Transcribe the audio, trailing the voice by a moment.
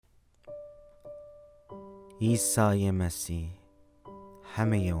عیسی مسیح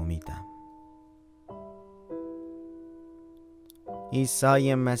همه امیدم.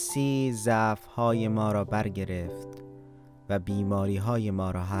 عیسی مسیح ضعف‌های ما را برگرفت و بیماری‌های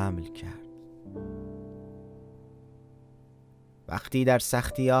ما را حمل کرد. وقتی در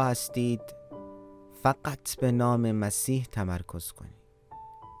سختی‌ها هستید فقط به نام مسیح تمرکز کنید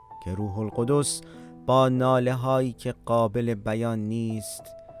که روح القدس با ناله‌هایی که قابل بیان نیست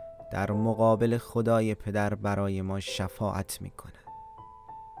در مقابل خدای پدر برای ما شفاعت می‌کند.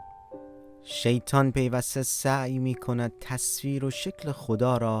 شیطان پیوسته سعی می‌کند تصویر و شکل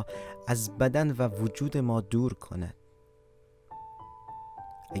خدا را از بدن و وجود ما دور کند.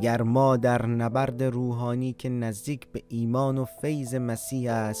 اگر ما در نبرد روحانی که نزدیک به ایمان و فیض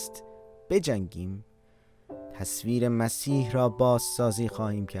مسیح است بجنگیم، تصویر مسیح را بازسازی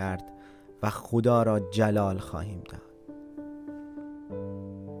خواهیم کرد و خدا را جلال خواهیم داد.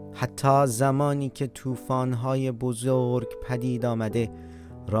 حتی زمانی که طوفان‌های بزرگ پدید آمده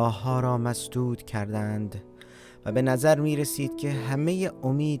راه‌ها را مسدود کردند و به نظر می رسید که همه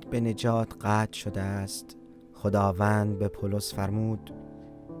امید به نجات قطع شده است، خداوند به پولس فرمود: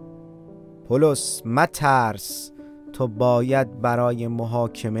 پولس مترس، تو باید برای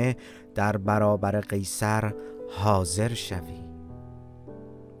محاکمه در برابر قیصر حاضر شوی.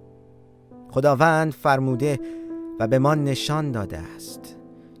 خداوند فرموده و به ما نشان داده است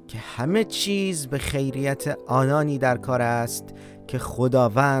که همه چیز به خیریت آنانی در کار است که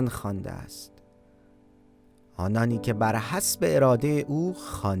خداوند خوانده است، آنانی که بر حسب اراده او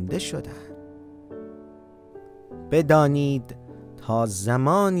خوانده شدند. بدانید تا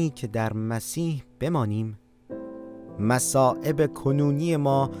زمانی که در مسیح بمانیم مصائب کنونی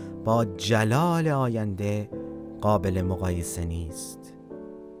ما با جلال آینده قابل مقایسه نیست.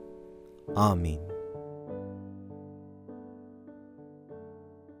 آمین.